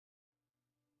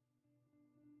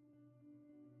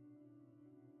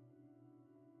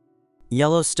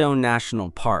Yellowstone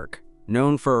National Park,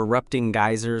 known for erupting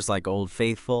geysers like Old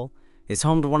Faithful, is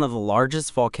home to one of the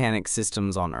largest volcanic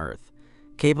systems on Earth,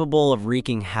 capable of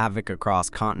wreaking havoc across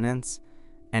continents,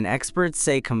 and experts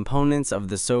say components of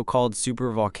the so-called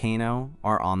supervolcano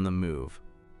are on the move.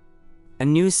 A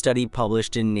new study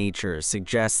published in Nature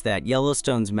suggests that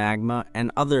Yellowstone's magma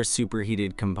and other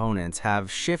superheated components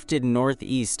have shifted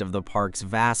northeast of the park's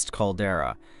vast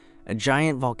caldera, a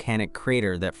giant volcanic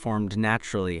crater that formed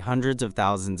naturally hundreds of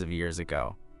thousands of years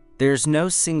ago. There's no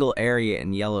single area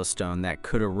in Yellowstone that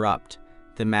could erupt,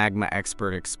 the magma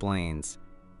expert explains.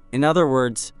 In other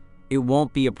words, it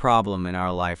won't be a problem in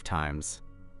our lifetimes.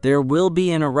 There will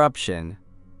be an eruption,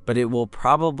 but it will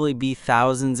probably be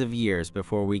thousands of years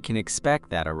before we can expect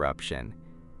that eruption.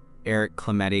 Erik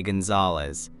Klemetti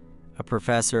Gonzalez, a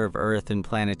professor of Earth and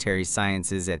Planetary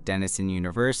Sciences at Denison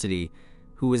University,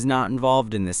 who was not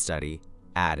involved in this study,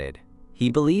 added. He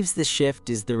believes the shift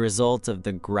is the result of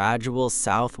the gradual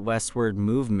southwestward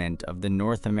movement of the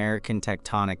North American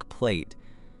tectonic plate,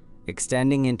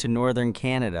 extending into northern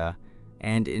Canada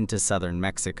and into southern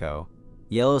Mexico.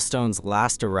 Yellowstone's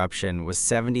last eruption was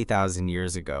 70,000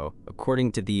 years ago,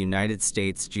 according to the United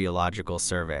States Geological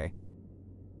Survey.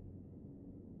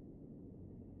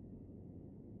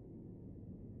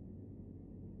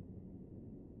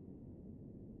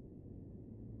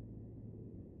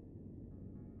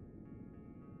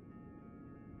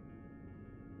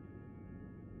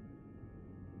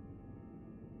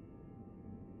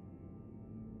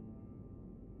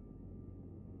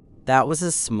 That was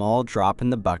a small drop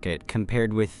in the bucket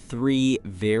compared with 3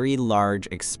 very large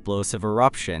explosive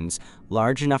eruptions,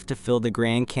 large enough to fill the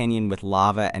Grand Canyon with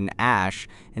lava and ash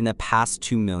in the past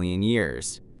 2 million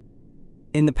years.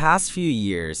 In the past few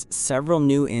years, several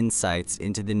new insights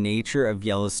into the nature of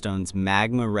Yellowstone's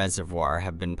magma reservoir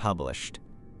have been published.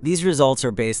 These results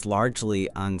are based largely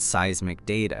on seismic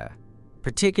data,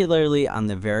 particularly on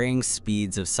the varying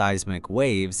speeds of seismic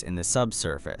waves in the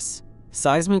subsurface.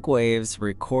 Seismic waves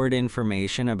record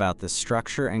information about the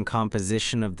structure and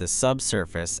composition of the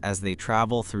subsurface as they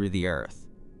travel through the Earth.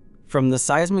 From the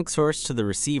seismic source to the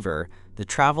receiver, the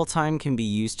travel time can be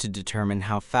used to determine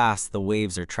how fast the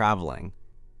waves are traveling.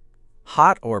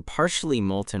 Hot or partially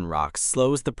molten rock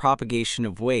slows the propagation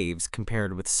of waves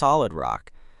compared with solid rock,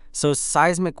 so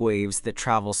seismic waves that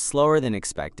travel slower than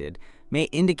expected may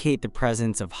indicate the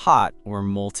presence of hot or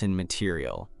molten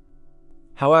material.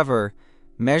 However,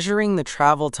 measuring the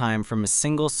travel time from a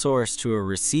single source to a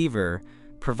receiver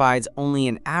provides only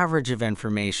an average of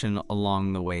information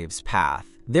along the wave's path.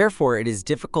 Therefore, it is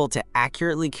difficult to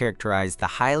accurately characterize the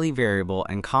highly variable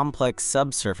and complex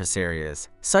subsurface areas,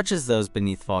 such as those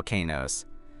beneath volcanoes.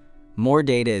 More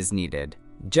data is needed.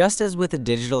 Just as with a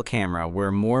digital camera,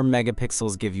 where more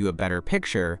megapixels give you a better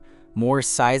picture, more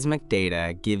seismic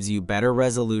data gives you better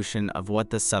resolution of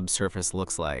what the subsurface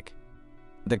looks like.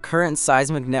 The current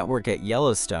seismic network at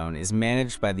Yellowstone is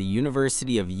managed by the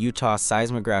University of Utah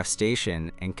Seismograph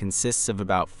Station and consists of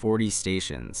about 40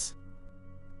 stations.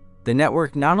 The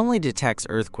network not only detects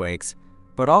earthquakes,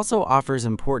 but also offers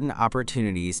important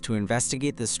opportunities to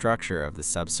investigate the structure of the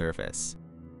subsurface.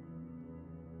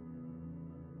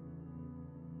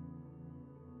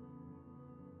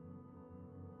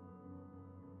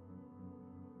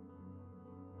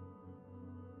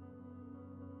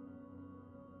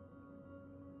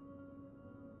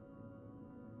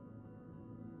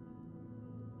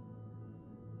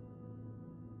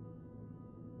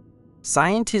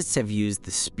 Scientists have used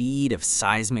the speed of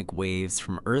seismic waves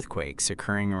from earthquakes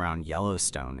occurring around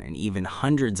Yellowstone and even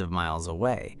hundreds of miles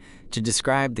away to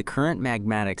describe the current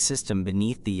magmatic system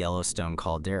beneath the Yellowstone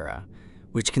caldera,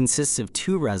 which consists of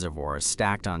 2 reservoirs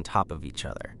stacked on top of each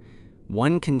other,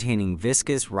 one containing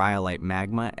viscous rhyolite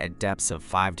magma at depths of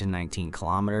 5 to 19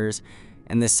 kilometers,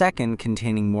 and the second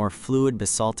containing more fluid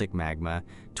basaltic magma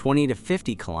 20 to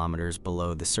 50 kilometers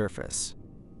below the surface.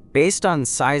 Based on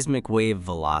seismic wave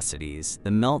velocities, the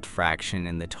melt fraction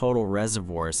in the total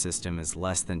reservoir system is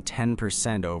less than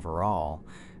 10% overall,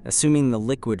 assuming the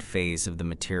liquid phase of the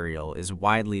material is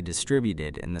widely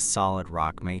distributed in the solid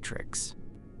rock matrix.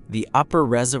 The upper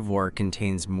reservoir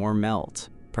contains more melt,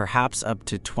 perhaps up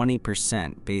to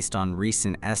 20% based on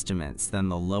recent estimates, than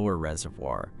the lower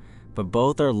reservoir, but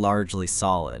both are largely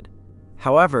solid.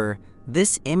 However,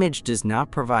 this image does not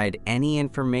provide any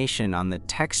information on the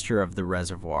texture of the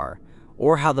reservoir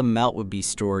or how the melt would be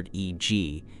stored,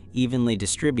 e.g., evenly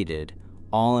distributed,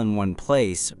 all in one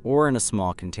place, or in a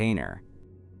small container.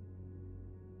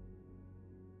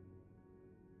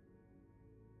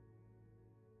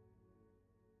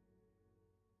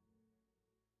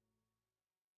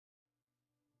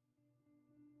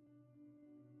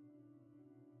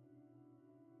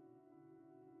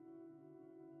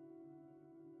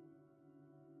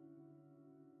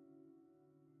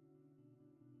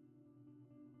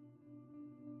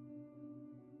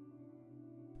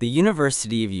 The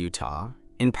University of Utah,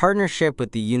 in partnership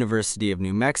with the University of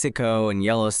New Mexico and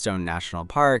Yellowstone National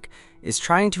Park, is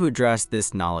trying to address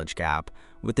this knowledge gap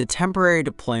with the temporary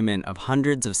deployment of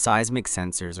hundreds of seismic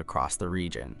sensors across the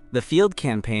region. The field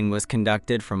campaign was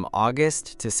conducted from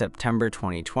August to September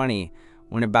 2020,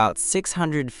 when about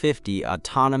 650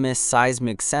 autonomous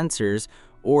seismic sensors,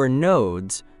 or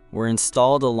nodes, were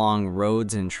installed along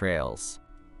roads and trails.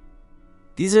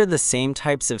 These are the same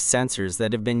types of sensors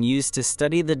that have been used to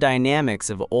study the dynamics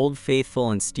of Old Faithful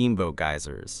and steamboat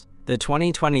geysers. The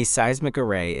 2020 seismic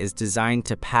array is designed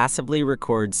to passively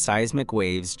record seismic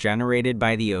waves generated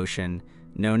by the ocean,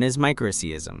 known as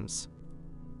microseisms.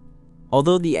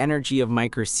 Although the energy of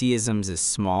microseisms is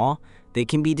small, they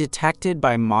can be detected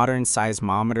by modern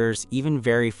seismometers even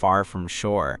very far from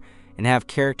shore, and have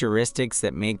characteristics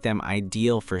that make them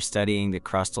ideal for studying the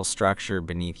crustal structure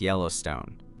beneath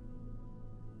Yellowstone.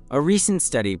 A recent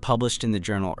study published in the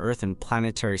journal Earth and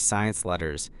Planetary Science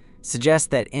Letters suggests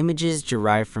that images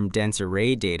derived from dense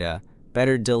array data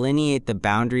better delineate the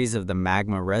boundaries of the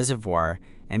magma reservoir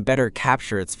and better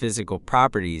capture its physical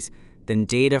properties than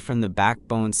data from the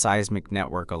backbone seismic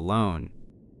network alone.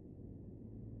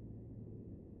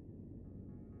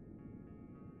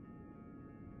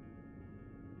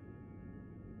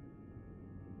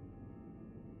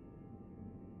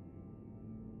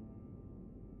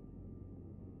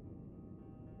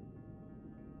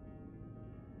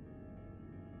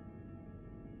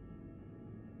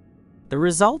 The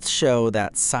results show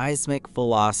that seismic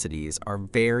velocities are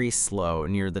very slow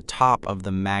near the top of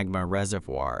the magma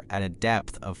reservoir at a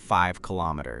depth of 5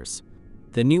 kilometers.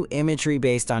 The new imagery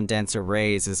based on dense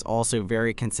arrays is also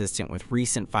very consistent with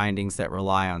recent findings that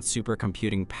rely on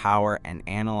supercomputing power and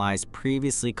analyze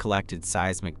previously collected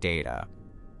seismic data.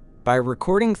 By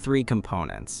recording 3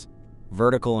 components,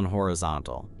 vertical and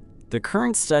horizontal, the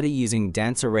current study using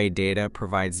dense array data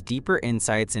provides deeper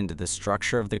insights into the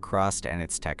structure of the crust and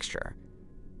its texture.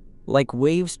 Like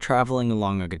waves traveling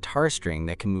along a guitar string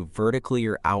that can move vertically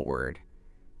or outward,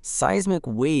 seismic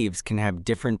waves can have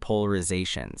different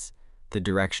polarizations, the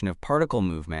direction of particle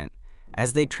movement,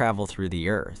 as they travel through the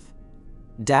Earth.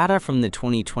 Data from the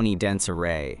 2020 dense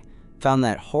array found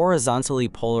that horizontally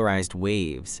polarized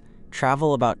waves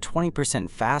travel about 20%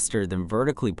 faster than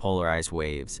vertically polarized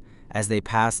waves as they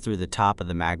pass through the top of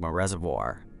the magma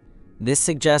reservoir. This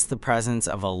suggests the presence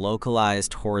of a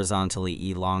localized horizontally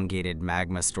elongated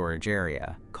magma storage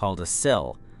area, called a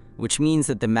sill, which means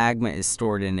that the magma is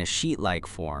stored in a sheet-like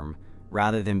form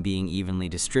rather than being evenly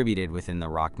distributed within the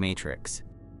rock matrix.